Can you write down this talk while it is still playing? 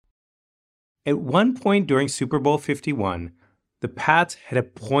At one point during Super Bowl 51, the Pats had a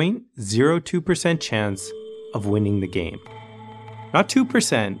 0.02% chance of winning the game. Not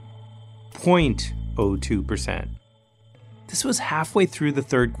 2%, 0.02%. This was halfway through the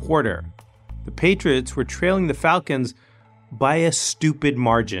third quarter. The Patriots were trailing the Falcons by a stupid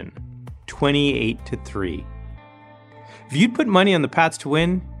margin, 28-3. If you'd put money on the Pats to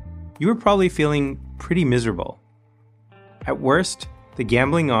win, you were probably feeling pretty miserable. At worst, the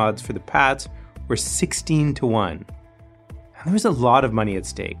gambling odds for the Pats were 16-1. And there was a lot of money at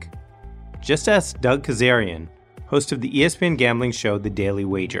stake. Just ask Doug Kezerian, host of the ESPN gambling show The Daily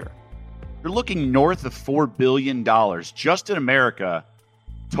Wager. You're looking north of $4 billion just in America,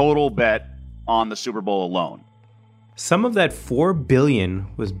 total bet on the Super Bowl alone. Some of that $4 billion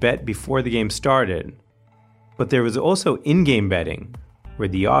was bet before the game started, but there was also in-game betting, where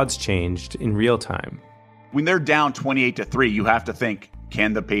the odds changed in real time. When they're down 28-3, you have to think,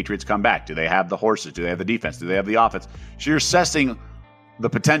 can the Patriots come back? Do they have the horses? Do they have the defense? Do they have the offense? So you're assessing the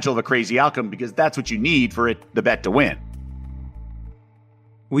potential of a crazy outcome because that's what you need for the bet to win.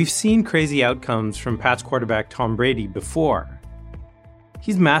 We've seen crazy outcomes from Pats quarterback Tom Brady before.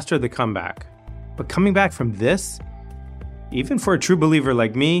 He's mastered the comeback. But coming back from this, even for a true believer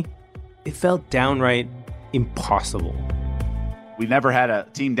like me, it felt downright impossible. We never had a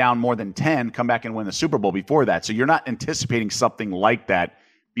team down more than 10 come back and win the Super Bowl before that. So you're not anticipating something like that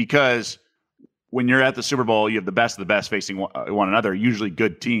because when you're at the Super Bowl, you have the best of the best facing one another. Usually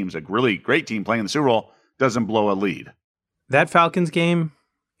good teams, a really great team playing in the Super Bowl doesn't blow a lead. That Falcons game,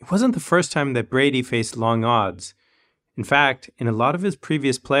 it wasn't the first time that Brady faced long odds. In fact, in a lot of his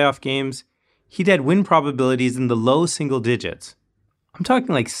previous playoff games, he'd had win probabilities in the low single digits. I'm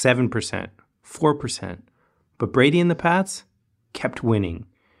talking like 7%, 4%. But Brady and the Pats kept winning.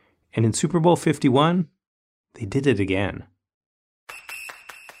 And in Super Bowl 51, they did it again.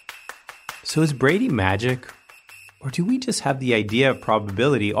 So is Brady magic? Or do we just have the idea of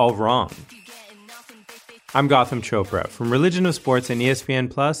probability all wrong? I'm Gautam Chopra from Religion of Sports and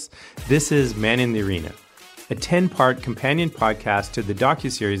ESPN+. This is Man in the Arena, a 10-part companion podcast to the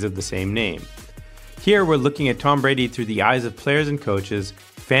docuseries of the same name. Here we're looking at Tom Brady through the eyes of players and coaches,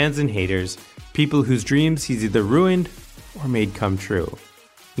 fans and haters, people whose dreams he's either ruined or made come true,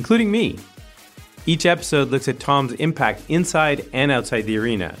 including me. Each episode looks at Tom's impact inside and outside the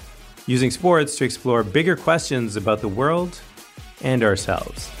arena, using sports to explore bigger questions about the world and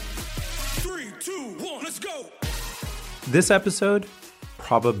ourselves. 3, 2, 1, let's go! This episode,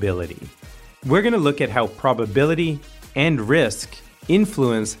 probability. We're going to look at how probability and risk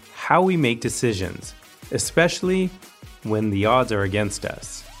influence how we make decisions, especially when the odds are against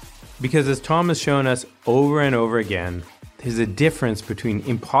us. Because as Tom has shown us over and over again, there's a difference between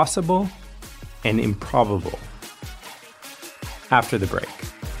impossible and improbable. After the break.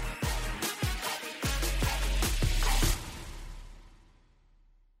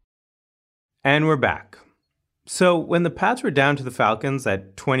 And we're back. So when the Pats were down to the Falcons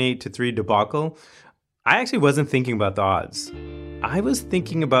at 28-3 debacle, I actually wasn't thinking about the odds. I was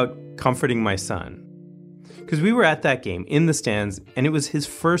thinking about comforting my son. Because we were at that game in the stands, and it was his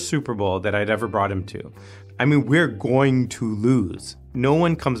first Super Bowl that I'd ever brought him to. I mean, we're going to lose. No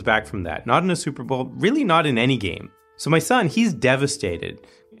one comes back from that. Not in a Super Bowl, really not in any game. So my son, he's devastated,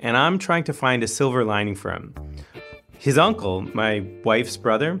 and I'm trying to find a silver lining for him. His uncle, my wife's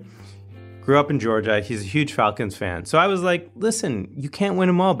brother, grew up in Georgia. He's a huge Falcons fan. So I was like, listen, you can't win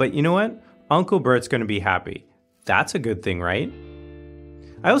them all, but you know what? Uncle Bert's going to be happy. That's a good thing, right?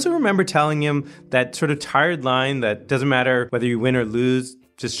 I also remember telling him that sort of tired line that doesn't matter whether you win or lose,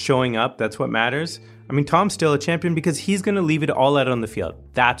 just showing up, that's what matters. I mean, Tom's still a champion because he's going to leave it all out on the field.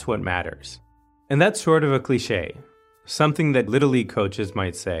 That's what matters. And that's sort of a cliche, something that Little League coaches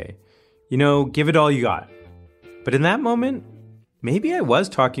might say. You know, give it all you got. But in that moment, maybe I was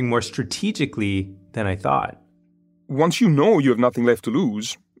talking more strategically than I thought. Once you know you have nothing left to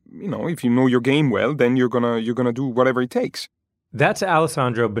lose, if you know your game well, then you're gonna do whatever it takes. That's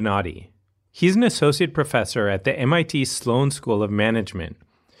Alessandro Bonatti. He's an associate professor at the MIT Sloan School of Management.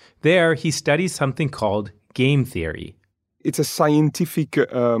 There, he studies something called game theory. It's a scientific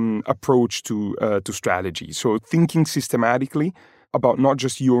approach to strategy. So thinking systematically about not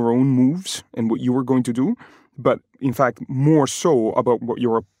just your own moves and what you are going to do, but in fact, more so about what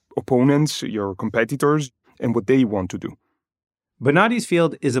your opponents, your competitors, and what they want to do. Bonatti's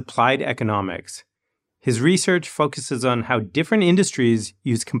field is applied economics. His research focuses on how different industries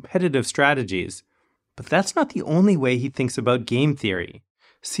use competitive strategies. But that's not the only way he thinks about game theory.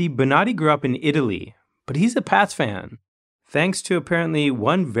 See, Bonatti grew up in Italy, but he's a Pats fan. Thanks to apparently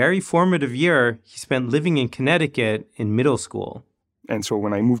one very formative year he spent living in Connecticut in middle school. And so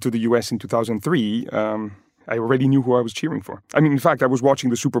when I moved to the US in 2003, I already knew who I was cheering for. I mean, in fact, I was watching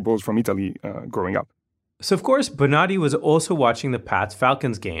the Super Bowls from Italy growing up. So, of course, Bonatti was also watching the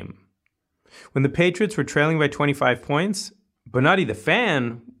Pats-Falcons game. When the Patriots were trailing by 25 points, Bonatti, the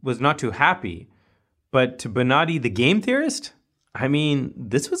fan, was not too happy. But to Bonatti, the game theorist, I mean,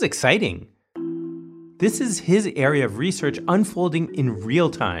 this was exciting. This is his area of research unfolding in real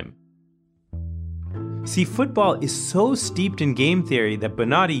time. See, football is so steeped in game theory that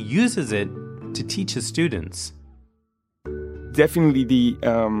Bonatti uses it to teach his students. Definitely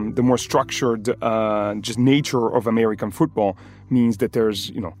the more structured just nature of American football means that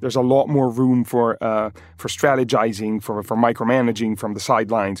there's a lot more room for strategizing, for micromanaging from the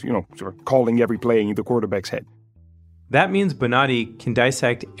sidelines, sort of calling every play in the quarterback's head. That means Bonatti can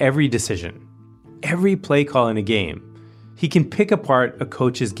dissect every decision, every play call in a game. He can pick apart a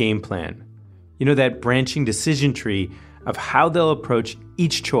coach's game plan. That branching decision tree of how they'll approach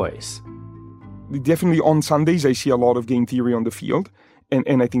each choice. Definitely on Sundays, I see a lot of game theory on the field.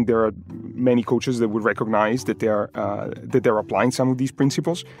 And I think there are many coaches that would recognize that they're applying some of these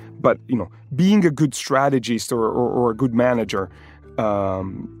principles. But, being a good strategist or a good manager,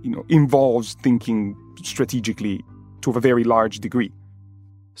 involves thinking strategically to a very large degree.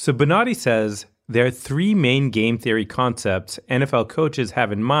 So Bonatti says there are three main game theory concepts NFL coaches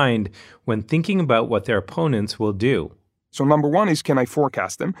have in mind when thinking about what their opponents will do. So number one is, can I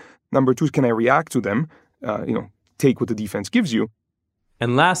forecast them? Number two is, can I react to them? Take what the defense gives you.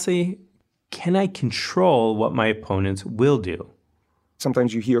 And lastly, can I control what my opponents will do?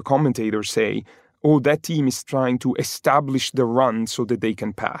 Sometimes you hear commentators say, that team is trying to establish the run so that they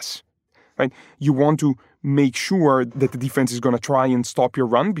can pass. Right? You want to make sure that the defense is going to try and stop your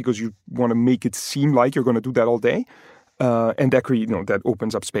run because you want to make it seem like you're going to do that all day. And that that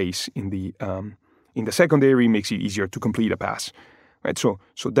opens up space in the secondary, makes it easier to complete a pass. Right? So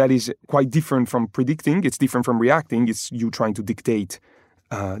that is quite different from predicting. It's different from reacting. It's you trying to dictate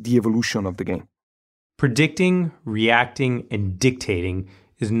the evolution of the game. Predicting, reacting, and dictating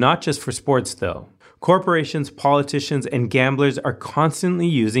is not just for sports, though. Corporations, politicians, and gamblers are constantly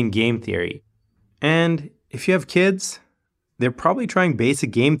using game theory. And if you have kids, they're probably trying basic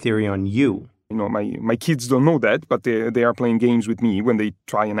game theory on you. My kids don't know that, but they are playing games with me when they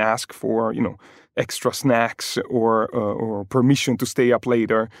try and ask for, extra snacks or permission to stay up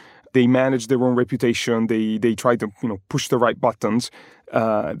later. They manage their own reputation. They try to, push the right buttons.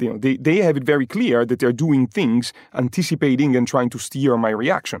 They have it very clear that they're doing things, anticipating and trying to steer my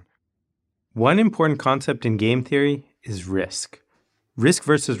reaction. One important concept in game theory is risk. Risk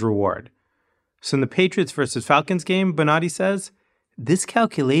versus reward. So in the Patriots versus Falcons game, Bonatti says, this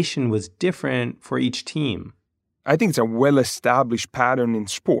calculation was different for each team. I think it's a well-established pattern in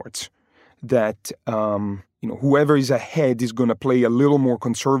sports that whoever is ahead is going to play a little more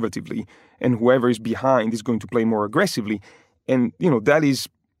conservatively, and whoever is behind is going to play more aggressively. And that is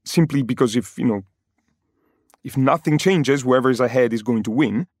simply because if nothing changes, whoever is ahead is going to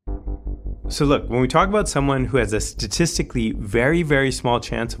win. So look, when we talk about someone who has a statistically very, very small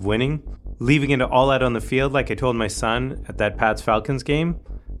chance of winning, leaving it all out on the field like I told my son at that Pats-Falcons game,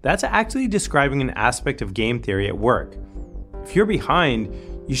 that's actually describing an aspect of game theory at work. If you're behind,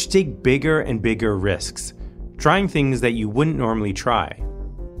 you should take bigger and bigger risks, trying things that you wouldn't normally try.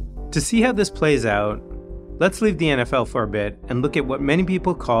 To see how this plays out, let's leave the NFL for a bit and look at what many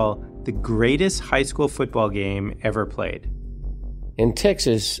people call the greatest high school football game ever played. In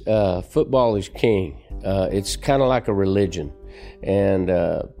Texas, football is king. It's kind of like a religion. And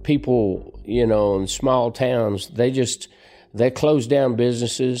people, in small towns, they close down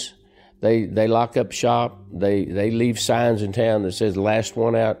businesses. They lock up shop. They leave signs in town that says, last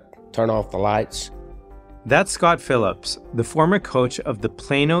one out, turn off the lights. That's Scott Phillips, the former coach of the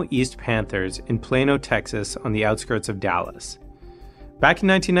Plano East Panthers in Plano, Texas, on the outskirts of Dallas. Back in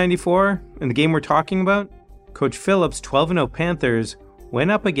 1994, in the game we're talking about, Coach Phillips' 12-0 Panthers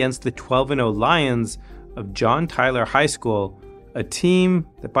went up against the 12-0 Lions of John Tyler High School, a team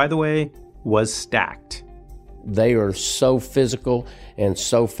that, by the way, was stacked. They are so physical and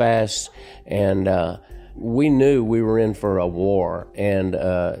so fast, and we knew we were in for a war, and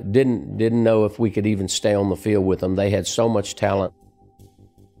didn't know if we could even stay on the field with them. They had so much talent.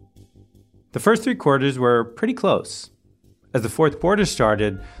 The first three quarters were pretty close. As the fourth quarter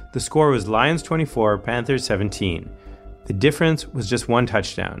started, the score was Lions 24, Panthers 17. The difference was just one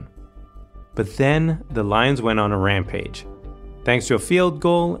touchdown. But then the Lions went on a rampage. Thanks to a field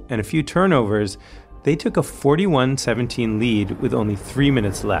goal and a few turnovers, they took a 41-17 lead with only 3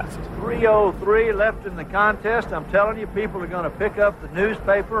 minutes left. 3:03 left in the contest. I'm telling you, people are going to pick up the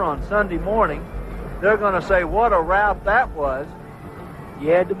newspaper on Sunday morning. They're going to say, what a rout that was. You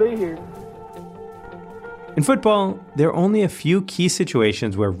had to be here. In football, there are only a few key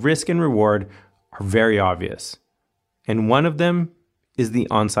situations where risk and reward are very obvious. And one of them is the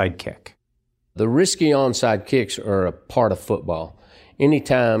onside kick. The risky onside kicks are a part of football.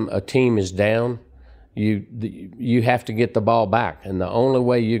 Anytime a team is down, you have to get the ball back. And the only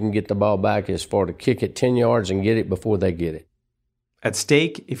way you can get the ball back is for to kick it 10 yards and get it before they get it. At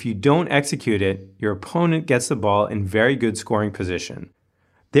stake, if you don't execute it, your opponent gets the ball in very good scoring position.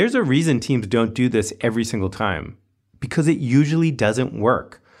 There's a reason teams don't do this every single time, because it usually doesn't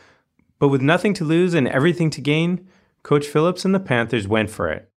work. But with nothing to lose and everything to gain, Coach Phillips and the Panthers went for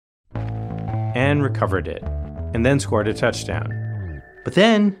it and recovered it, and then scored a touchdown. But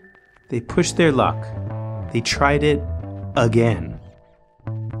then they pushed their luck. They tried it again.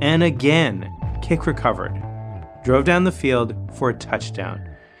 And again, kick recovered. Drove down the field for a touchdown.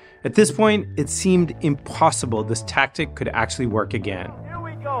 At this point, it seemed impossible this tactic could actually work again. Here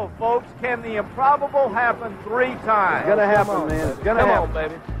we go, folks. Can the improbable happen 3 times? It's gonna happen, man. It's gonna happen,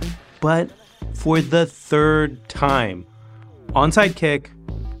 baby. But for the third time, onside kick,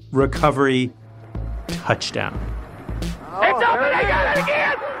 recovery, touchdown. It's open! They got it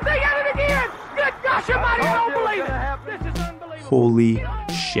again! They got it again! Good gosh almighty, I don't believe it! This is unbelievable! Holy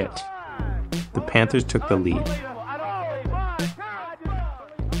shit. The Panthers took the lead.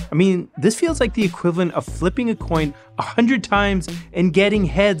 I mean, this feels like the equivalent of flipping a coin 100 times and getting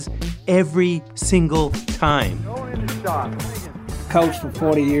heads every single time. Coach for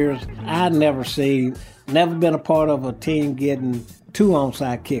 40 years, I'd never been a part of a team getting 2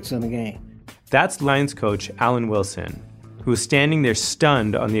 onside kicks in a game. That's Lions coach Alan Wilson, who was standing there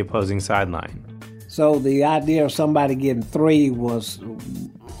stunned on the opposing sideline. So the idea of somebody getting 3 was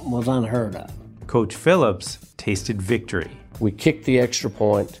unheard of. Coach Phillips tasted victory. We kicked the extra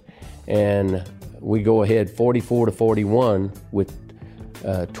point, and we go ahead 44-41 with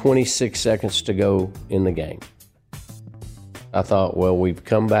 26 seconds to go in the game. I thought, well, we've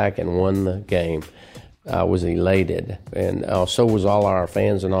come back and won the game. I was elated, and so was all our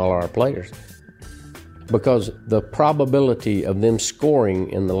fans and all our players. Because the probability of them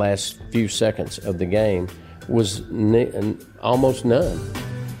scoring in the last few seconds of the game was almost none.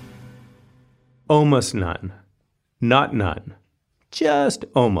 Almost none. Not none. Just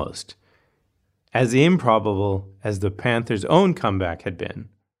almost. As improbable as the Panthers' own comeback had been.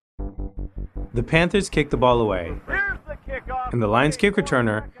 The Panthers kicked the ball away, and the Lions kick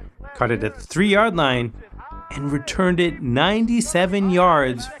returner caught it at the 3-yard line and returned it 97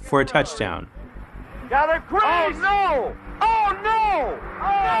 yards for a touchdown. Got it, Chris! Oh, no! Oh, no!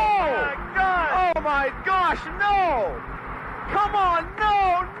 Oh, my God! Oh, my gosh, no! Come on,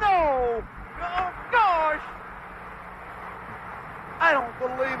 no, no! Oh, gosh! I don't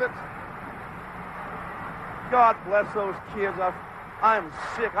believe it. God bless those kids. I'm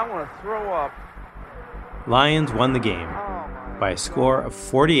sick. I want to throw up. Lions won the game by a score of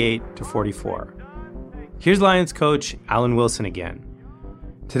 48-44. Here's Lions coach Alan Wilson again.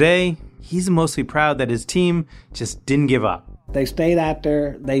 Today, he's mostly proud that his team just didn't give up. They stayed out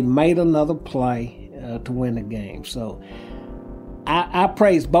there. They made another play to win the game. So I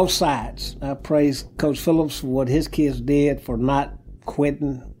praise both sides. I praise Coach Phillips for what his kids did for not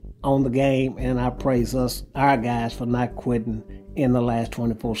quitting on the game, and I praise our guys, for not quitting in the last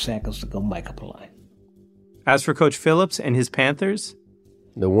 24 seconds to go make a play. As for Coach Phillips and his Panthers,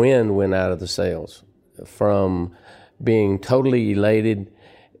 the wind went out of the sails from being totally elated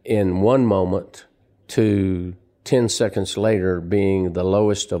in one moment to 10 seconds later being the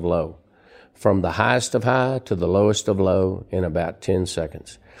lowest of low. From the highest of high to the lowest of low in about 10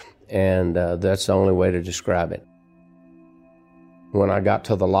 seconds. And that's the only way to describe it. When I got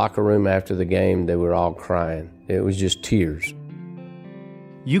to the locker room after the game, they were all crying. It was just tears.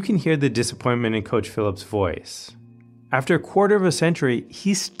 You can hear the disappointment in Coach Phillips' voice. After a quarter of a century,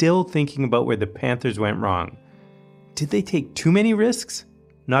 he's still thinking about where the Panthers went wrong. Did they take too many risks?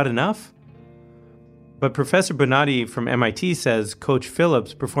 Not enough? But Professor Bonatti from MIT says Coach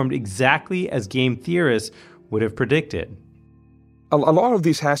Phillips performed exactly as game theorists would have predicted. A lot of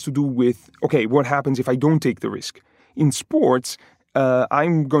this has to do with, okay, what happens if I don't take the risk? In sports,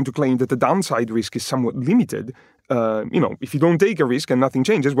 I'm going to claim that the downside risk is somewhat limited. If you don't take a risk and nothing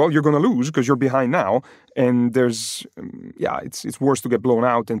changes, well, you're going to lose because you're behind now. And it's worse to get blown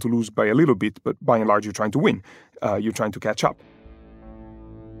out than to lose by a little bit. But by and large, you're trying to win. You're trying to catch up.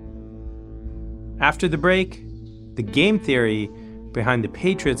 After the break, the game theory behind the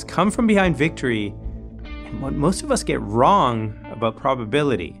Patriots come from behind victory and what most of us get wrong about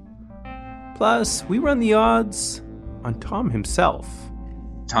probability. Plus, we run the odds on Tom himself.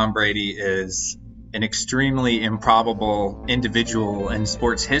 Tom Brady is an extremely improbable individual in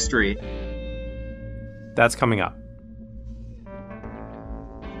sports history. That's coming up.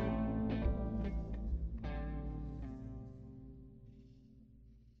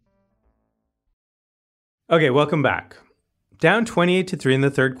 Okay, welcome back. Down 28-3 in the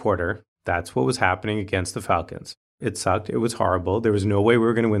third quarter. That's what was happening against the Falcons. It sucked. It was horrible. There was no way we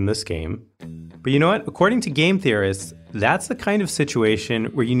were going to win this game. But you know what? According to game theorists, that's the kind of situation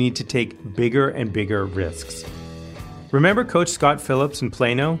where you need to take bigger and bigger risks. Remember Coach Scott Phillips in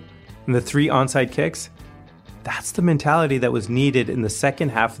Plano and the 3 onside kicks? That's the mentality that was needed in the second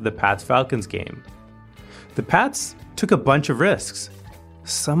half of the Pats-Falcons game. The Pats took a bunch of risks.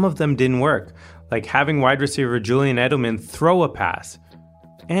 Some of them didn't work, like having wide receiver Julian Edelman throw a pass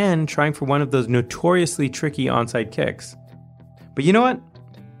and trying for one of those notoriously tricky onside kicks. But you know what?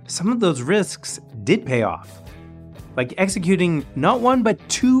 Some of those risks did pay off, like executing not one but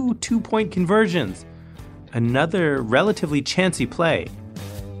 2 two-point conversions, another relatively chancy play.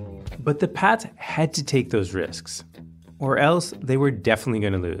 But the Pats had to take those risks, or else they were definitely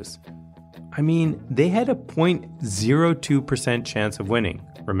going to lose. I mean, they had a 0.02% chance of winning,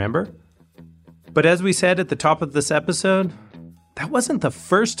 remember? But as we said at the top of this episode, that wasn't the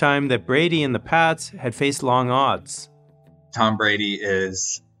first time that Brady and the Pats had faced long odds. Tom Brady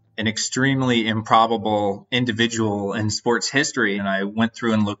is an extremely improbable individual in sports history, and I went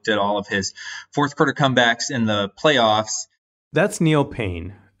through and looked at all of his fourth quarter comebacks in the playoffs. That's Neil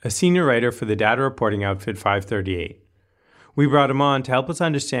Paine, a senior writer for the data reporting outfit 538. We brought him on to help us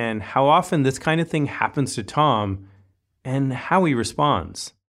understand how often this kind of thing happens to Tom and how he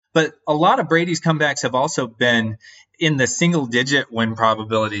responds. But a lot of Brady's comebacks have also been in the single-digit win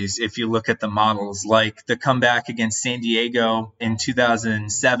probabilities if you look at the models, like the comeback against San Diego in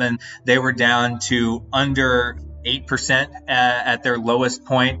 2007. They were down to under 8% at their lowest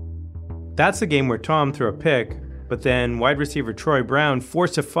point. That's the game where Tom threw a pick, but then wide receiver Troy Brown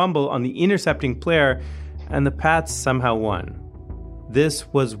forced a fumble on the intercepting player, and the Pats somehow won. This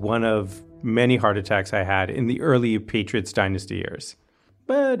was one of many heart attacks I had in the early Patriots dynasty years,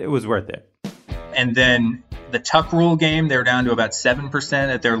 but it was worth it. And then the Tuck Rule game, they were down to about 7%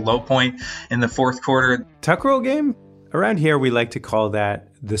 at their low point in the fourth quarter. Tuck Rule game? Around here, we like to call that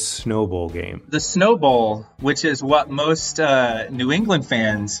the Snowball game. The Snowball, which is what most New England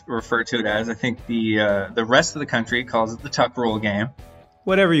fans refer to it as. I think the rest of the country calls it the Tuck Rule game.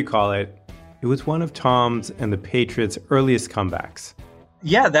 Whatever you call it, it was one of Tom's and the Patriots' earliest comebacks.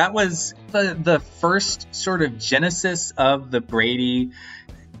 Yeah, that was the first sort of genesis of the Brady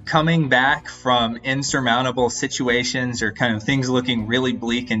coming back from insurmountable situations or kind of things looking really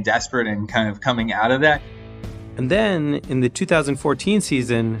bleak and desperate and kind of coming out of that. And then in the 2014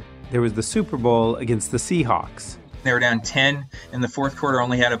 season, there was the Super Bowl against the Seahawks. They were down 10 in the fourth quarter,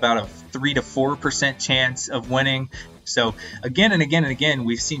 only had about a 3 to 4% chance of winning. So again and again and again,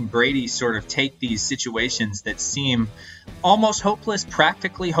 we've seen Brady sort of take these situations that seem almost hopeless,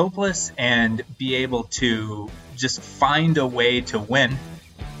 practically hopeless, and be able to just find a way to win.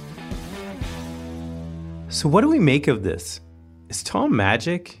 So what do we make of this? Is Tom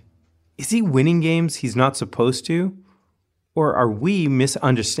magic? Is he winning games he's not supposed to? Or are we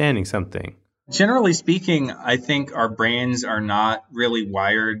misunderstanding something? Generally speaking, I think our brains are not really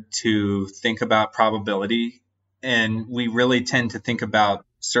wired to think about probability, and we really tend to think about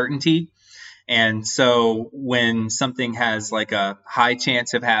certainty. And so when something has like a high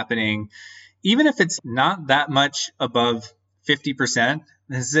chance of happening, even if it's not that much above 50%,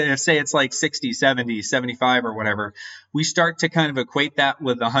 say it's like 60, 70, 75 or whatever, we start to kind of equate that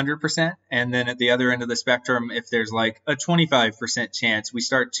with 100%. And then at the other end of the spectrum, if there's like a 25% chance, we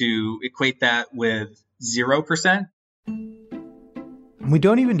start to equate that with 0%. We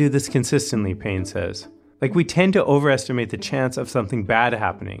don't even do this consistently, Paine says. Like, we tend to overestimate the chance of something bad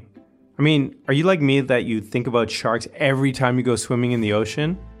happening. I mean, are you like me that you think about sharks every time you go swimming in the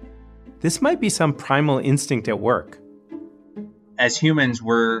ocean? This might be some primal instinct at work. As humans,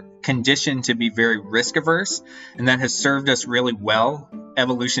 we're conditioned to be very risk averse, and that has served us really well,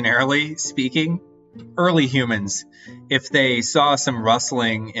 evolutionarily speaking. Early humans, if they saw some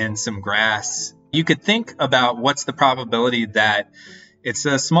rustling in some grass, you could think about what's the probability that it's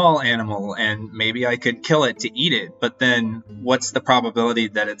a small animal and maybe I could kill it to eat it, but then what's the probability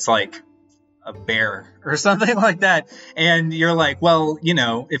that it's like a bear or something like that? And you're like, well, you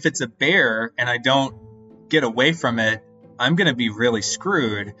know, if it's a bear and I don't get away from it, I'm going to be really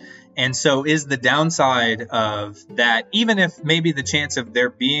screwed. And so is the downside of that, even if maybe the chance of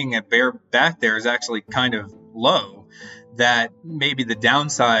there being a bear back there is actually kind of low, that maybe the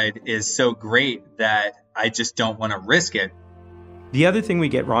downside is so great that I just don't want to risk it. The other thing we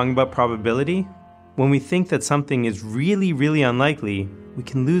get wrong about probability when we think that something is really, really unlikely, we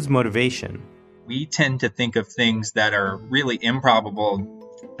can lose motivation. We tend to think of things that are really improbable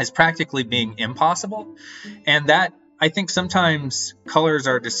as practically being impossible. And that, I think, sometimes colors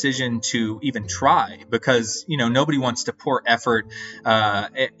our decision to even try because, nobody wants to pour effort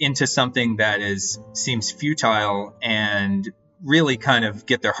into something that seems futile and really kind of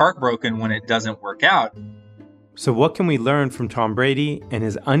get their heart broken when it doesn't work out. So what can we learn from Tom Brady and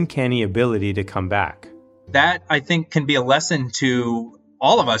his uncanny ability to come back? That, I think, can be a lesson to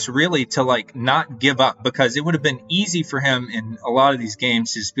all of us, really, to not give up, because it would have been easy for him in a lot of these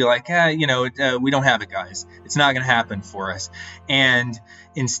games to just be like, we don't have it, guys. It's not going to happen for us. And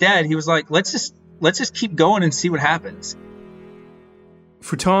instead, he was like, let's just keep going and see what happens.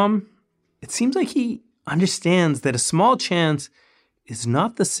 For Tom, it seems like he understands that a small chance is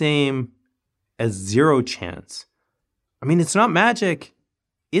not the same as zero chance. I mean, it's not magic,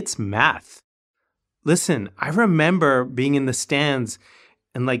 it's math. Listen, I remember being in the stands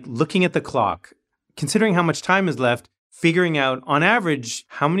and looking at the clock, considering how much time is left, figuring out on average,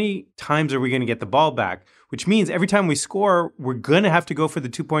 how many times are we going to get the ball back? Which means every time we score, we're going to have to go for the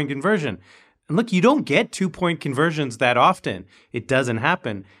 2-point conversion. And look, you don't get 2-point conversions that often. It doesn't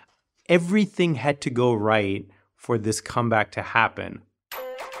happen. Everything had to go right for this comeback to happen.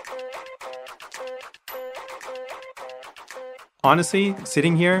 Honestly,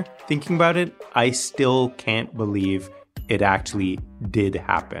 sitting here, thinking about it, I still can't believe it actually did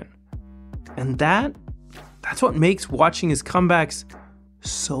happen. And that's what makes watching his comebacks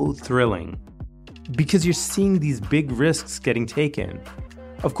so thrilling. Because you're seeing these big risks getting taken.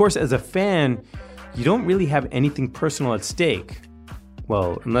 Of course, as a fan, you don't really have anything personal at stake.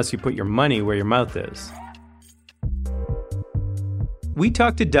 Well, unless you put your money where your mouth is. We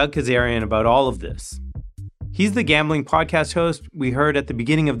talked to Doug Kezerian about all of this. He's the gambling podcast host we heard at the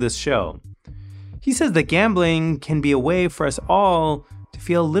beginning of this show. He says that gambling can be a way for us all to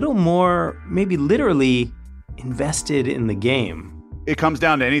feel a little more, maybe literally, invested in the game. It comes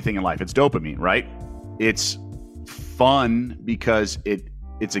down to anything in life. It's dopamine, right? It's fun because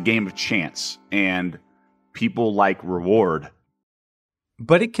it's a game of chance, and people like reward.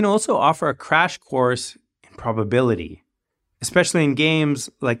 But it can also offer a crash course in probability, especially in games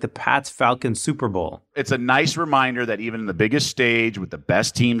like the Pats-Falcons Super Bowl. It's a nice reminder that even in the biggest stage with the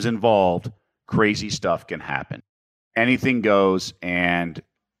best teams involved, crazy stuff can happen. Anything goes, and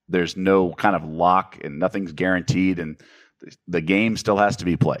there's no kind of lock, and nothing's guaranteed, and the game still has to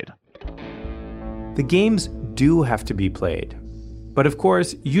be played. The games do have to be played. But of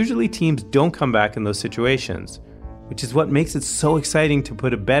course, usually teams don't come back in those situations, which is what makes it so exciting to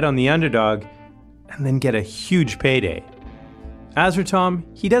put a bet on the underdog and then get a huge payday. As for Tom,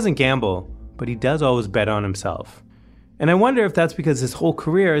 he doesn't gamble, but he does always bet on himself. And I wonder if that's because his whole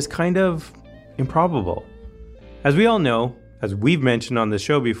career is kind of improbable. As we all know, as we've mentioned on the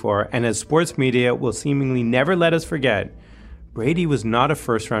show before, and as sports media will seemingly never let us forget, Brady was not a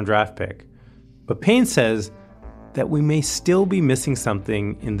first-round draft pick. But Paine says that we may still be missing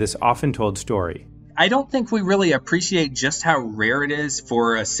something in this often told story. I don't think we really appreciate just how rare it is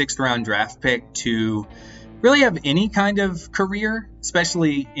for a 6th-round draft pick to really have any kind of career,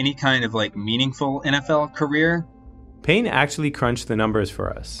 especially any kind of meaningful NFL career. Paine actually crunched the numbers for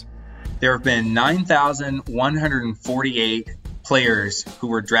us. There have been 9,148 players who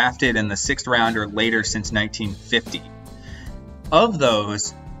were drafted in the 6th round or later since 1950. Of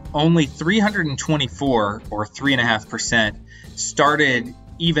those, only 324, or 3.5%, started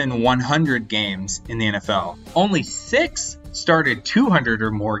even 100 games in the NFL. Only 6 started 200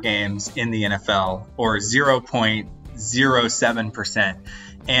 or more games in the NFL, or 0.07%.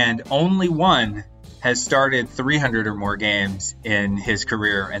 And only 1 has started 300 or more games in his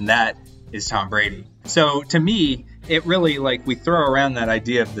career, and that is Tom Brady. So to me, it really, we throw around that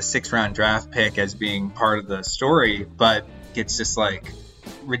idea of the 6th-round draft pick as being part of the story, but it's just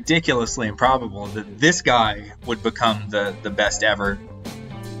ridiculously improbable that this guy would become the best ever.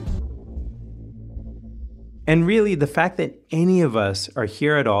 And really, the fact that any of us are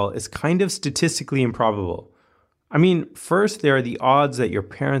here at all is kind of statistically improbable. I mean, first there are the odds that your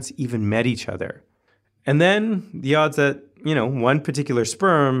parents even met each other. And then the odds that, one particular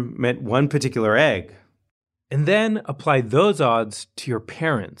sperm met one particular egg. And then apply those odds to your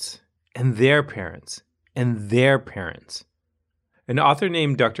parents, and their parents, and their parents. An author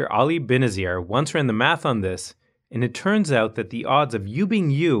named Dr. Ali Benazir once ran the math on this, and it turns out that the odds of you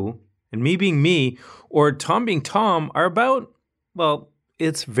being you, and me being me, or Tom being Tom are about,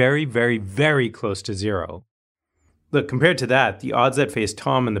 it's very, very, very close to 0. Look, compared to that, the odds that face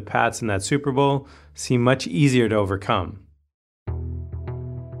Tom and the Pats in that Super Bowl seem much easier to overcome.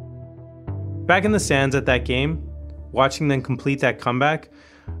 Back in the stands at that game, watching them complete that comeback,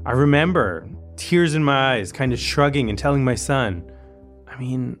 I remember tears in my eyes, kind of shrugging and telling my son,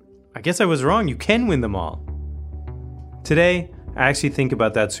 I guess I was wrong. You can win them all. Today, I actually think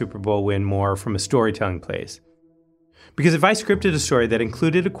about that Super Bowl win more from a storytelling place. Because if I scripted a story that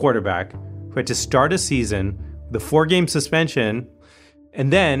included a quarterback who had to start a season with a 4-game suspension,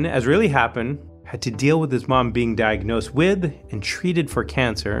 and then, as really happened, had to deal with his mom being diagnosed with and treated for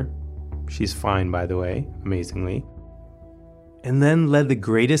cancer, she's fine, by the way, amazingly, and then led the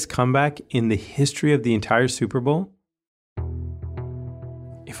greatest comeback in the history of the entire Super Bowl,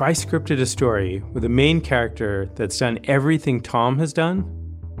 if I scripted a story with a main character that's done everything Tom has done,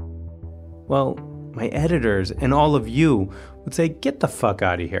 well, my editors and all of you would say, get the fuck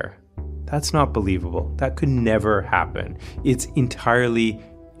out of here. That's not believable. That could never happen. It's entirely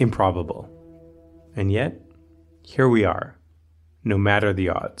improbable. And yet, here we are, no matter the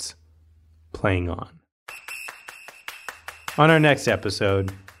odds, playing on. On our next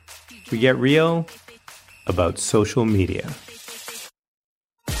episode, we get real about social media.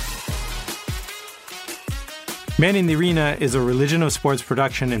 Man in the Arena is a Religion of Sports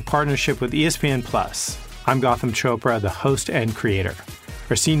production in partnership with ESPN+. I'm Gotham Chopra, the host and creator.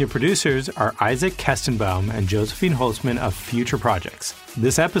 Our senior producers are Isaac Kestenbaum and Josephine Holtzman of Future Projects.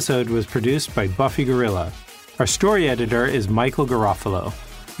 This episode was produced by Buffy Gorilla. Our story editor is Michael Garofalo.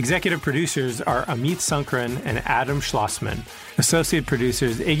 Executive producers are Amit Sankaran and Adam Schlossman. Associate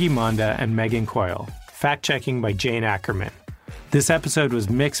producers Iggy Monda and Megan Coyle. Fact-checking by Jane Ackerman. This episode was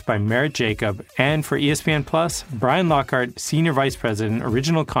mixed by Merritt Jacob, and for ESPN+, Brian Lockhart, Senior Vice President,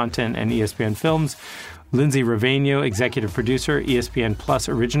 Original Content and ESPN Films, Lindsay Raveno, Executive Producer, ESPN+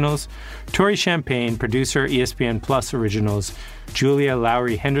 Originals, Tori Champagne, Producer, ESPN+ Originals, Julia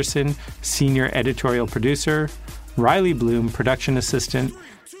Lowry Henderson, Senior Editorial Producer, Riley Bloom, Production Assistant.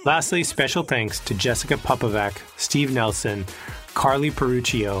 Lastly, special thanks to Jessica Popovac, Steve Nelson, Carly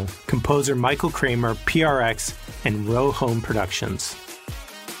Peruccio, composer Michael Kramer, PRX, and Row Home Productions.